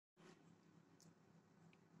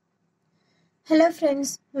Hello friends,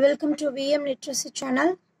 welcome to VM Literacy channel.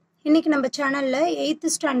 இன்னைக்கு நம்ம சேனல்ல 8th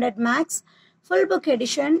standard maths full book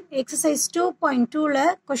edition exercise 2.2ல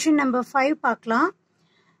question number 5 பார்க்கலாம்.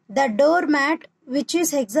 The doormat which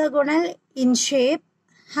is hexagonal in shape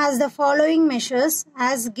has the following measures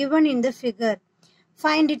as given in the figure.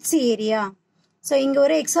 Find its area. So இங்க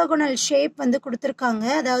ஒரு hexagonal shape வந்து கொடுத்திருக்காங்க.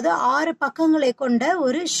 அதாவது 6 பக்கங்களை கொண்ட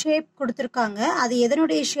ஒரு shape கொடுத்திருக்காங்க. அது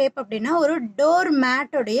எதனுடைய shape அப்படின்னா ஒரு door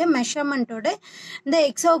mat உடைய measurement ஓட இந்த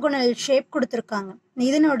hexagonal shape கொடுத்திருக்காங்க.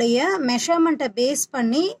 இதனுடைய measurement பேஸ்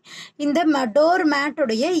பண்ணி இந்த door mat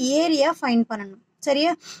உடைய area find பண்ணணும். சரியா?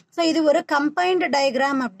 So இது ஒரு combined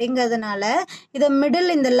diagram அப்படிங்கிறதுனால இத middle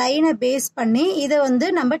இந்த லைனை பேஸ் பண்ணி இத வந்து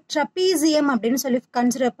நம்ம trapezium அப்படின்னு சொல்லி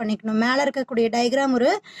கன்சிடர் பண்ணிக்கணும். மேல இருக்கக்கூடிய டயகிராம்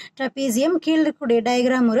ஒரு trapezium, கீழ இருக்கக்கூடிய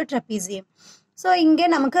டயகிராம் ஒரு trapezium. So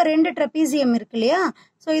இங்க நமக்கு ரெண்டு trapezium இருக்கு இல்லையா?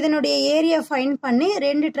 So இதனுடைய ஏரியா ஃபைண்ட் பண்ணி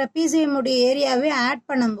ரெண்டு trapezium உடைய ஏரியாவை ஆட்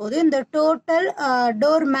பண்ணும்போது இந்த டோட்டல்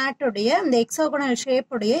டோர் மேட் உடைய இந்த hexagonal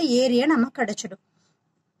ஷேப் உடைய ஏரியா நமக்கு கிடைச்சிடும்.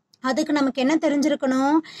 அதுக்கு நமக்கு என்ன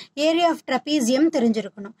தெரிஞ்சிருக்கணும்? ஏரியா ஆஃப் ட்ரபீசியம்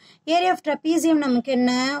தெரிஞ்சிருக்கணும். ஏரியா ஆஃப் ட்ரபீசியம் நமக்கு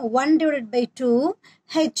என்ன? 1/2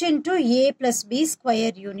 h into a plus b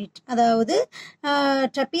square unit. அதாவது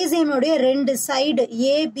ட்ரபீசியம் உடைய ரெண்டு சைடு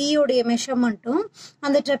a b உடைய மெஷர்மெண்ட்டும்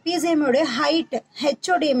அந்த ட்ரபீசியம் உடைய ஹைட் h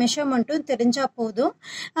உடைய மெஷர்மெண்ட்டும் தெரிஞ்சா போதும்.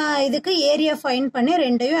 இதுக்கு ஏரியா ஃபைண்ட் பண்ணி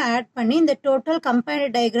ரெண்டையும் ஆட் பண்ணி இந்த டோட்டல்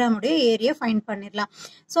கம்பைன்ட் டயகிராம் உடைய ஏரியா ஃபைண்ட் பண்ணிடலாம்.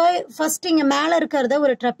 ஸோ ஃபர்ஸ்ட் இங்க மேல இருக்கிறத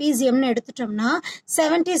ஒரு ட்ரபீசியம்னு எடுத்துட்டோம்னா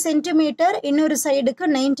 70 சென்டிமீட்டர், இன்னொரு சைடுக்கு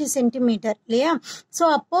 90 சென்டிமீட்டர் இல்லையா? ஸோ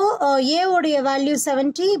அப்போ ஏ உடைய வேல்யூ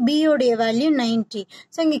 70, பி உடைய வேல்யூ 90.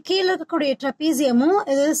 ஸோ இங்க கீழே இருக்கக்கூடிய ட்ரபீசியமும்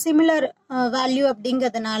இது சிமிலர் வேல்யூ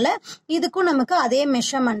அப்படிங்கிறதுனால இதுக்கும் நமக்கு அதே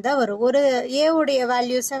மெஷர்மெண்ட் தான் வரும். ஒரு ஏ உடைய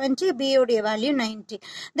வேல்யூ 70, பி உடைய வேல்யூ 90.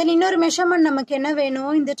 தென் இன்னொரு மெஷர்மெண்ட் நமக்கு என்ன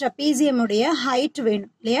வேணும்? இந்த ட்ரபீசியம் உடைய ஹைட்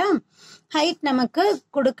வேணும் இல்லையா? ஹைட் நமக்கு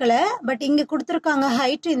கொடுக்கல, பட் இங்க கொடுத்துருக்காங்க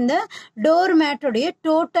ஹைட் இந்த டோர் மேட்டுடைய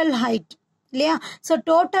டோட்டல் ஹைட் இல்லையா? ஸோ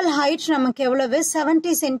டோட்டல் ஹைட் நமக்கு எவ்வளவு?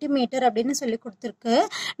 70 சென்டிமீட்டர் அப்படின்னு சொல்லி கொடுத்துருக்கு.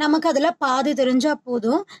 நமக்கு அதுல பாதி தெரிஞ்சா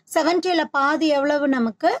போதும். 70ல பாதி எவ்வளவு?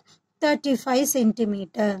 நமக்கு 35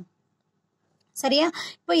 சென்டிமீட்டர். சரியா?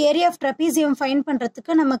 இப்போ ஏரியா ஆஃப் ட்ரபீசியம் ஃபைண்ட்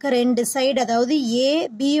பண்றதுக்கு நமக்கு ரெண்டு சைடு, அதாவது ஏ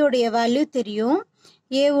பி உடைய வேல்யூ தெரியும்,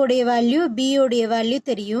 ஏ உடைய வேல்யூ பி உடைய வேல்யூ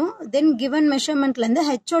தெரியும். தென் கிவன் மெஷர்மெண்ட்ல இருந்து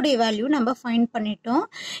ஹெச் உடைய வேல்யூ நம்ம ஃபைண்ட் பண்ணிட்டோம்.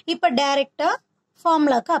 இப்போ டைரக்டா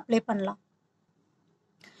ஃபார்முலாக்கு அப்ளை பண்ணலாம்.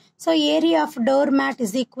 So area of doormat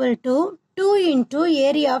is equal to 2 into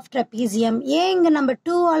area of trapezium. ஏன் இங்க நம்ம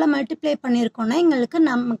 2 ஆல மல்டிப்ளை பண்ணிருக்கோம்னா எங்களுக்கு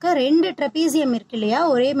நமக்கு ரெண்டு trapezium இருக்கு இல்லையா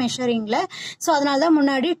ஒரே மெஷரிங்ல. ஸோ அதனால தான்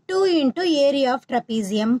முன்னாடி 2 into area of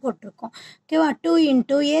trapezium போட்டிருக்கோம். ஓகேவா? 2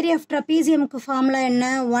 into area of trapeziumக்கு ஃபார்முலா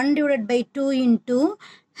என்ன? 1/2 into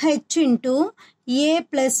h into a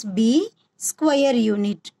plus b square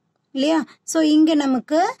unit இல்லையா? ஸோ இங்க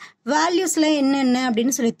நமக்கு வேல்யூஸ்ல என்னென்ன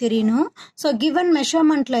அப்படின்னு சொல்லி தெரியணும். ஸோ கிவன்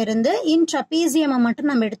மெஷர்மெண்ட்ல இருந்து இன் ட்ரபீசியம் மட்டும்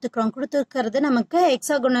நம்ம எடுத்துக்கிறோம். கொடுத்துருக்கிறது நமக்கு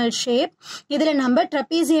ஹெக்ஸாகோனல் ஷேப். இதுல நம்ம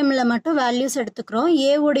ட்ரபீசியம்ல மட்டும் வேல்யூஸ் எடுத்துக்கிறோம்.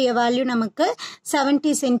 ஏ உடைய வேல்யூ நமக்கு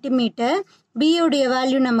 70 சென்டிமீட்டர், பி உடைய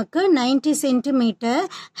வேல்யூ நமக்கு 90 சென்டிமீட்டர்,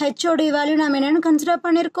 ஹெச் உடைய வேல்யூ நம்ம என்னன்னு கன்சிடர்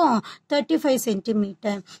பண்ணிருக்கோம்? 35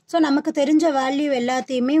 சென்டிமீட்டர். ஸோ நமக்கு தெரிஞ்ச வேல்யூ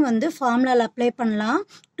எல்லாத்தையுமே வந்து ஃபார்முலால அப்ளை பண்ணலாம்.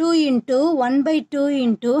 2 into 1/2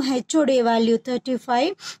 into h உடைய வேல்யூ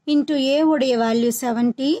 35 into a உடைய வேல்யூ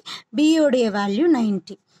 70, b உடைய வேல்யூ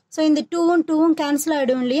 90. ஸோ இந்த 2ம் 2ம் கேன்சல்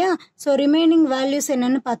ஆகிடும் இல்லையா? ஸோ ரிமைனிங் வேல்யூஸ்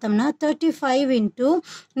என்னன்னு பார்த்தோம்னா 35 into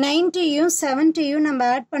 90யும் 70யும் நம்ம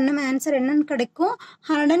ஆட் பண்ண ஆன்சர் என்னன்னு கிடைக்கும்?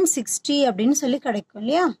 160 அப்படின்னு சொல்லி கிடைக்கும்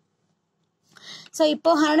இல்லையா? ஸோ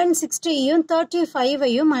இப்போ 160யும்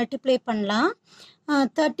 35ஐயும் மல்டிப்ளை பண்ணலாம்.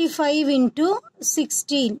 35 into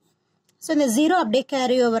 16. ஸோ இந்த 0 அப்படியே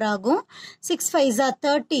கேரி ஓவர் ஆகும். 6 5s are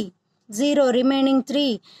 30, 0 remaining 3,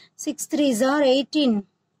 6 3s are 18,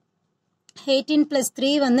 18 plus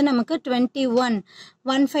 3 வந்து நமக்கு 21,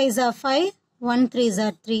 1 5s are 5, 1 3s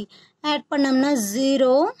are 3. Add பண்ணோம்னா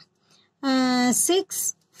 0 6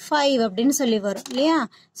 5 அப்படின்னு சொல்லி வரும் இல்லையா?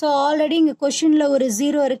 ஸோ ஆல்ரெடி இங்கே கொஷின்ல ஒரு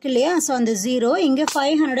 0 இருக்கு இல்லையா? ஸோ அந்த 0 இங்கே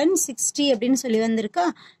 560 அப்படின்னு சொல்லி வந்திருக்கா?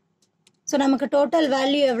 ஸோ நமக்கு டோட்டல்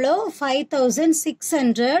வேல்யூ எவ்வளோ?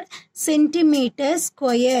 5600 சென்டிமீட்டர்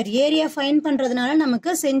ஸ்கொயர். ஏரியா ஃபைன் பண்றதுனால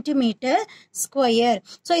நமக்கு சென்டிமீட்டர் ஸ்கொயர்.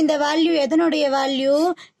 ஸோ இந்த வேல்யூ எதனுடைய வேல்யூ?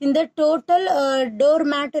 இந்த டோட்டல் டோர்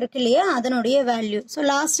மேட் இருக்கு இல்லையா அதனுடைய வேல்யூ. ஸோ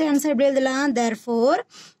லாஸ்ட் ஆன்சர் எப்படி எழுதலாம்? therefore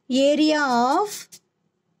area of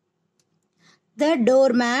the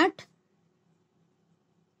door mat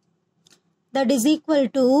that is equal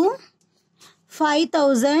to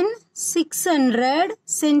 5600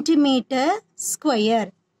 centimetre square.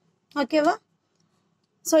 ஓகேவா?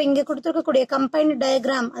 ஸோ இங்கே கொடுத்துருக்கக்கூடிய கம்பைன்ட்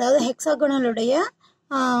டயக்ராம், அதாவது ஹெக்ஸாகோனலுடைய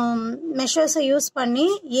மெஷர்ஸை யூஸ் பண்ணி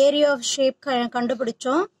ஏரியா ஆஃப் ஷேப்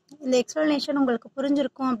கண்டுபிடிச்சோம். இந்த எக்ஸ்ப்ளனேஷன் உங்களுக்கு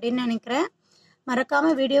புரிஞ்சிருக்கும் அப்படின்னு நினைக்கிறேன்.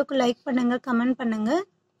 மறக்காமல் வீடியோக்கு லைக் பண்ணுங்கள், கமெண்ட் பண்ணுங்கள்.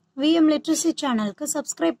 விஎம் லிட்ரஸி சேனலுக்கு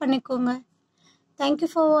சப்ஸ்கிரைப் பண்ணிக்கோங்க. தேங்க்யூ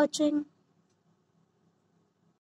ஃபார் வாட்சிங்.